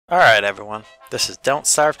Alright everyone, this is Don't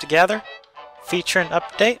Starve Together, featuring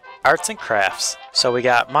update, arts and crafts. So we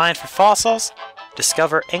got mine for fossils,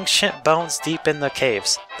 discover ancient bones deep in the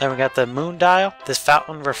caves. Then we got the moon dial, this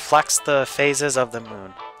fountain reflects the phases of the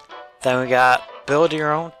moon. Then we got build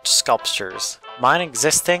your own sculptures, mine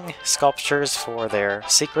existing sculptures for their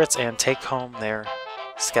secrets and take home their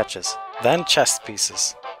sketches. Then chess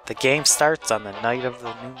pieces. The game starts on the night of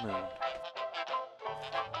the new moon.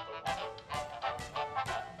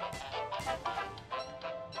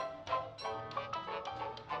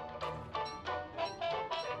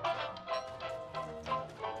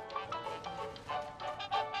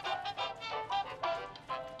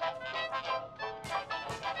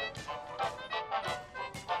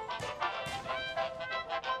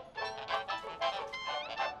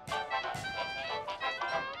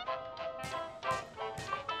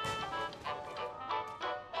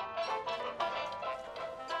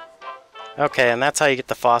 Okay, and that's how you get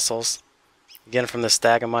the fossils. You get them from the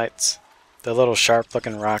stalagmites, the little sharp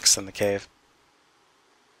looking rocks in the cave.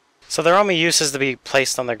 So their only use is to be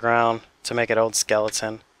placed on the ground to make an old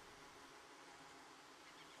skeleton.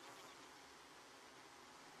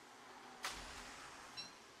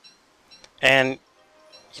 And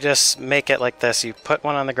you just make it like this. You put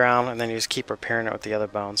one on the ground and then you just keep repairing it with the other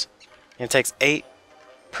bones. And it takes 8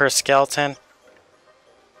 per skeleton.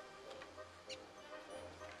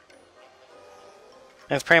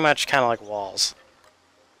 And it's pretty much kind of like walls.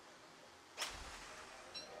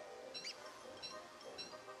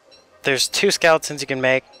 There's 2 skeletons you can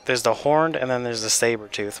make. There's the horned and then there's the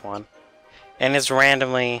saber-tooth one. And it's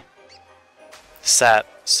randomly set.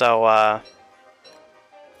 So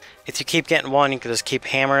if you keep getting one, you can just keep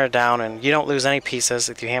hammering it down and you don't lose any pieces.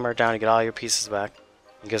 If you hammer it down, you get all your pieces back.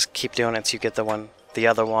 You just keep doing it until you get the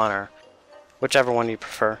other one, or whichever one you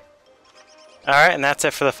prefer. Alright, and that's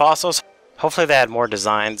it for the fossils. Hopefully they add more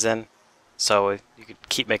designs in, so you could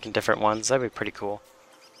keep making different ones. That'd be pretty cool.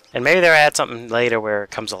 And maybe they'll add something later where it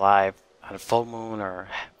comes alive on a full moon or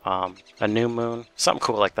a new moon. Something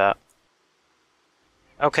cool like that.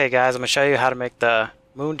 Okay guys, I'm going to show you how to make the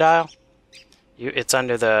moon dial. It's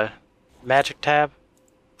under the magic tab.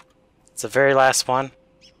 It's the very last one.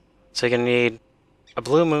 So you're going to need a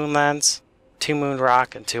blue moon lens, 2 moon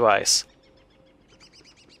rock, and 2 ice.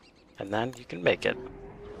 And then you can make it.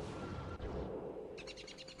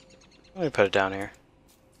 Let me put it down here.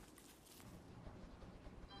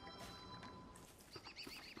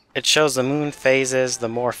 It shows the moon phases. The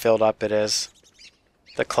more filled up it is,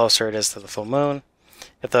 the closer it is to the full moon.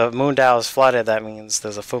 If the moon dial is flooded, that means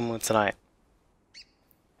there's a full moon tonight.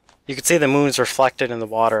 You can see the moon's reflected in the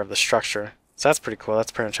water of the structure. So that's pretty cool.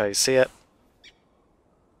 That's pretty much how you see it.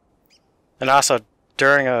 And also,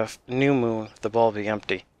 during a new moon, the bowl will be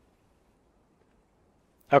empty.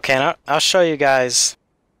 Okay, and I'll show you guys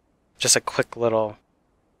just a quick little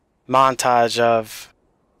montage of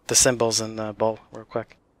the symbols in the bowl real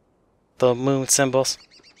quick. The moon symbols.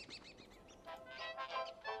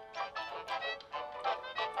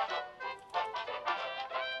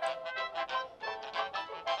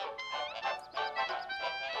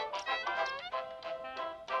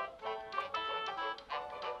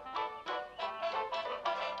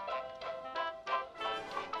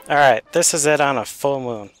 Alright, this is it on a full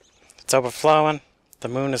moon. It's overflowing. The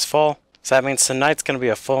moon is full, so that means tonight's going to be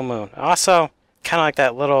a full moon. Also, kind of like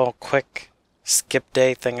that little quick skip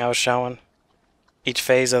day thing I was showing. Each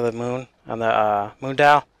phase of the moon on the moon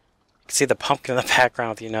dial. You can see the pumpkin in the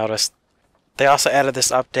background if you noticed. They also added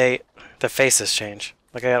this update. The faces change.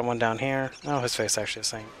 Like I got one down here. Oh, his face is actually the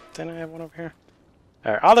same. Didn't I have one over here?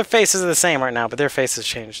 Alright, all their faces are the same right now, but their faces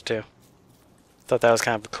changed too. Thought that was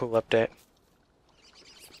kind of a cool update.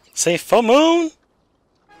 See, full moon!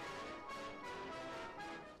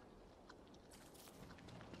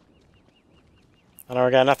 I know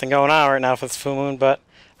we got nothing going on right now for this full moon, but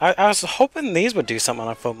I was hoping these would do something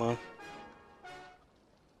on a full moon.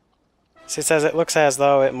 See, it says it looks as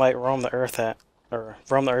though it might roam the earth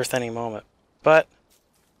any moment. But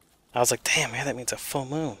I was like, damn, man, that means a full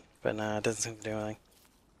moon. But nah, it doesn't seem to do anything.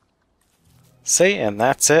 See, and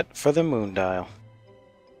that's it for the moon dial.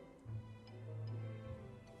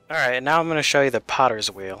 Alright, now I'm going to show you the potter's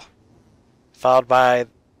wheel, followed by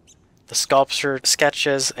the sculpture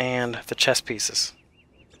sketches and the chess pieces.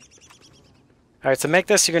 Alright, to make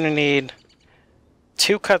this you're going to need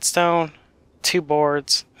 2 cut stone, 2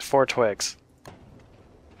 boards, 4 twigs.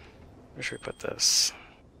 Where should we put this?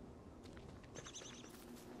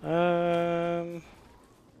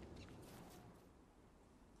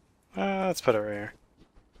 Let's put it right here.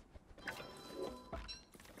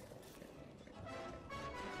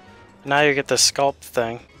 Now you get the sculpt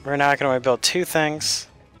thing. Right now I can only build 2 things.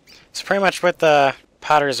 So pretty much with the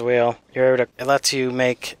potter's wheel, it lets you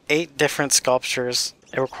make 8 different sculptures.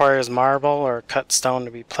 It requires marble or cut stone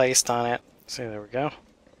to be placed on it. See, there we go.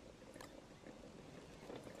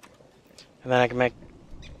 And then I can make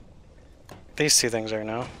these 2 things right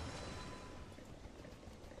now.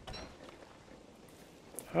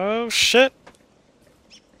 Oh shit!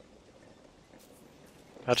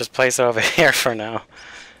 I'll just place it over here for now.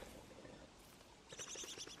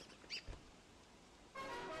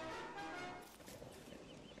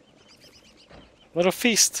 Little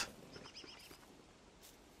feast.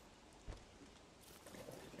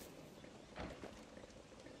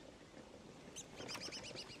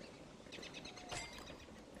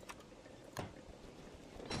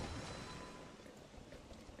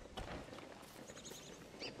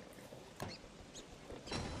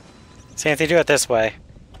 See, if you do it this way,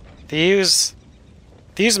 if you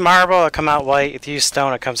use marble, it'll come out white. If you use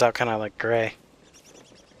stone, it comes out kind of like gray.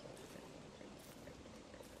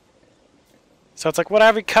 So it's like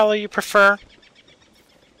whatever color you prefer.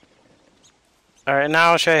 Alright,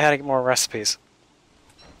 now I'll show you how to get more recipes.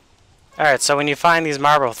 Alright, so when you find these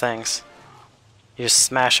marble things, you just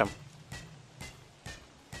smash them.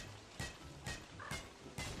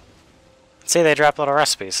 See, they drop little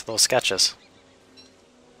recipes, little sketches.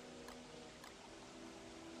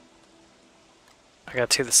 I got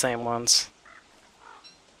 2 of the same ones.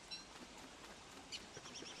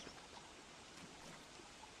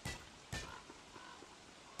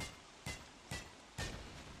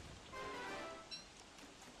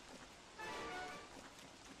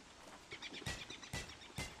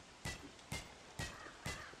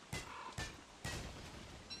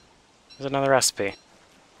 There's another recipe.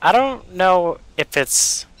 I don't know if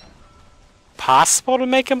it's possible to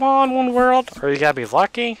make them all in one world, or you gotta be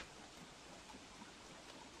lucky.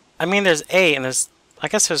 I mean, there's 8, and I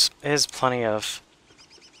guess there's plenty of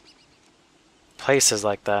places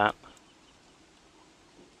like that.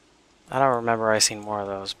 I don't remember I seen more of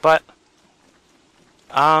those, but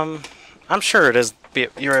I'm sure it is.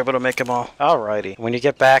 You're able to make them all. Alrighty. When you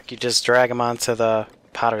get back, you just drag them onto the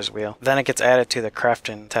potter's wheel. Then it gets added to the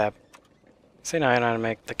crafting tab. See, now I know how to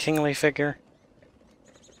make the kingly figure.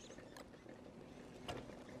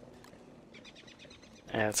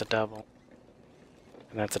 Yeah, it's a double.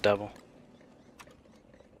 And that's a double.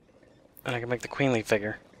 And I can make the queenly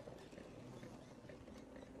figure.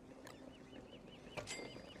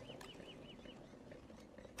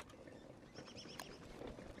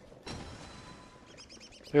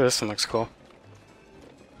 Ooh, this one looks cool.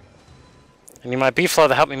 I need my B-flow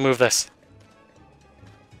to help me move this.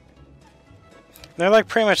 They're like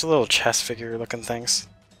pretty much little chess figure looking things.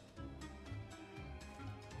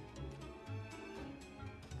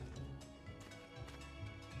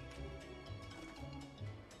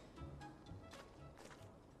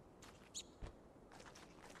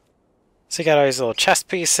 So you got all these little chess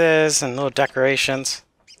pieces and little decorations,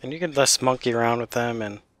 and you can just monkey around with them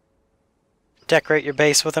and decorate your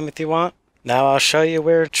base with them if you want. Now I'll show you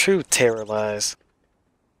where true terror lies.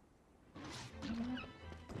 You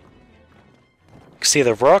can see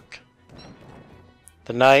the rook,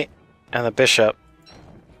 the knight, and the bishop,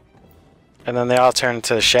 and then they all turn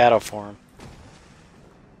into the shadow form.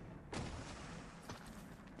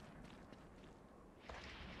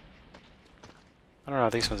 I don't know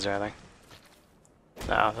if these ones do anything.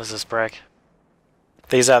 No, this is break.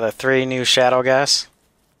 These are the 3 new shadow guys.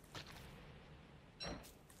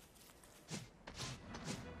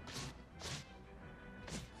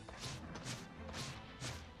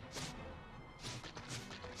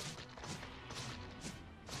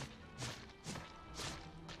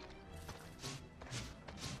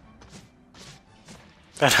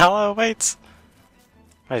 And hello waits.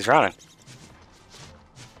 Oh, he's running.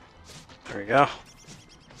 There we go.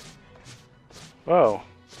 Whoa.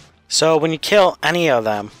 So when you kill any of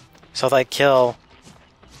them, so if I kill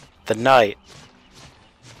the knight,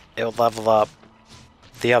 it'll level up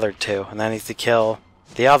the other 2. And then if you kill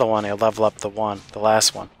the other one, it'll level up the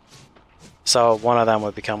last one. So one of them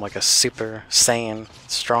would become like a super saiyan,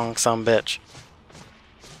 strong some bitch.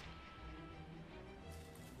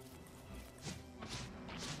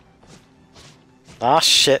 Ah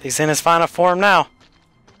shit, he's in his final form now.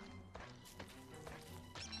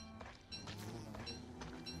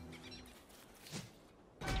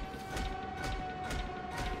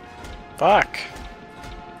 Fuck.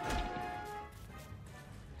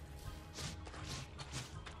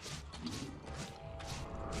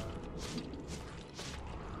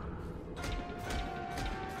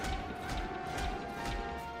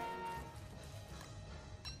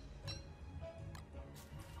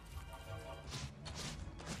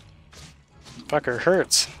 Fucker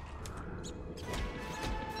hurts.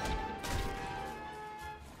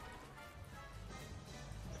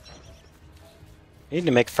 I need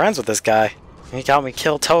to make friends with this guy. He got me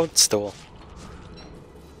kill Toadstool.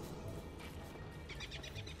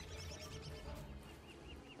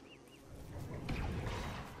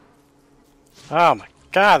 Oh my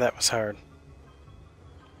god, that was hard.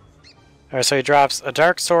 Alright, so he drops a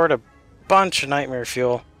dark sword, a bunch of nightmare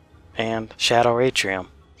fuel, and shadow atrium.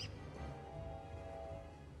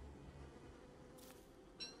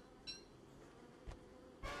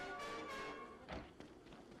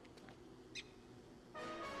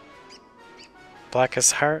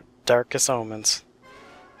 Blackest heart, darkest omens.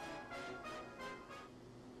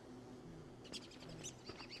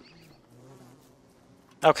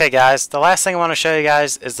 Okay guys, the last thing I want to show you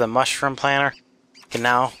guys is the mushroom planter. You can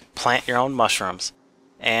now plant your own mushrooms.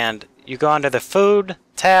 And you go under the food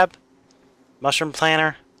tab, mushroom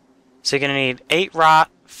planter. So you're going to need 8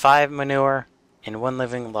 rot, 5 manure, and 1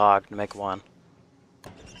 living log to make one.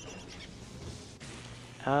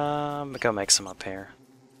 Go make some up here.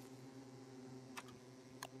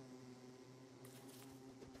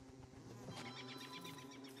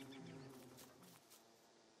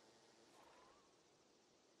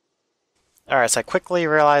 Alright, so I quickly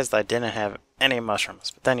realized I didn't have any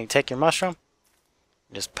mushrooms. But then you take your mushroom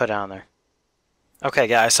and just put it on there. Okay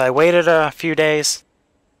guys, so I waited a few days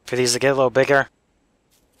for these to get a little bigger.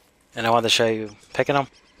 And I wanted to show you picking them.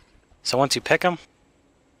 So once you pick them,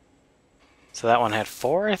 so that one had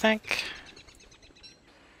 4, I think?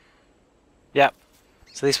 Yep.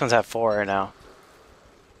 So these ones have 4 right now.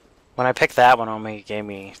 When I picked that one, only gave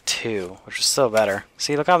me 2, which was still better.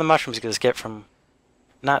 See, look how the mushrooms you can just get from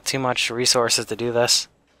not too much resources to do this.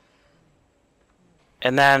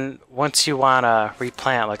 And then once you want to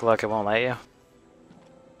replant, like look, it won't let you.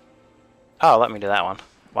 Oh, let me do that one.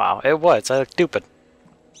 Wow, it would, so I look stupid.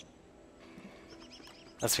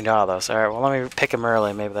 Lets me do all those. Alright, well let me pick them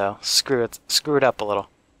early, maybe they'll screw it up a little.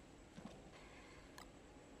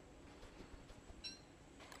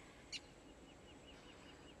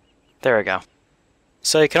 There we go.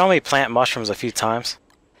 So you can only plant mushrooms a few times.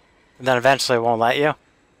 And then eventually it won't let you.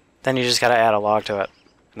 Then you just gotta add a log to it.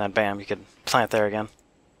 And then bam, you can plant there again.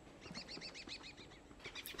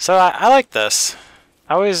 So I like this.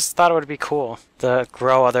 I always thought it would be cool to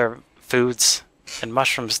grow other foods. And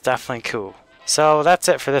mushrooms definitely cool. So that's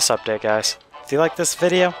it for this update, guys. If you like this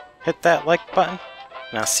video, hit that like button.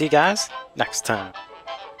 And I'll see you guys next time.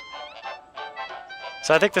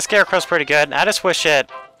 So I think the scarecrow's pretty good. I just wish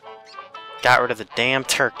it got rid of the damn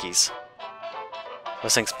turkeys.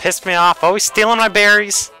 Those things pissed me off. Always stealing my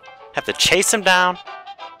berries. Have to chase them down.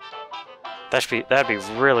 That'd be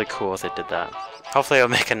really cool if they did that. Hopefully I'll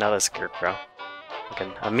make another scarecrow. Like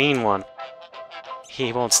a mean one.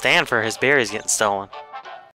 He won't stand for his berries getting stolen.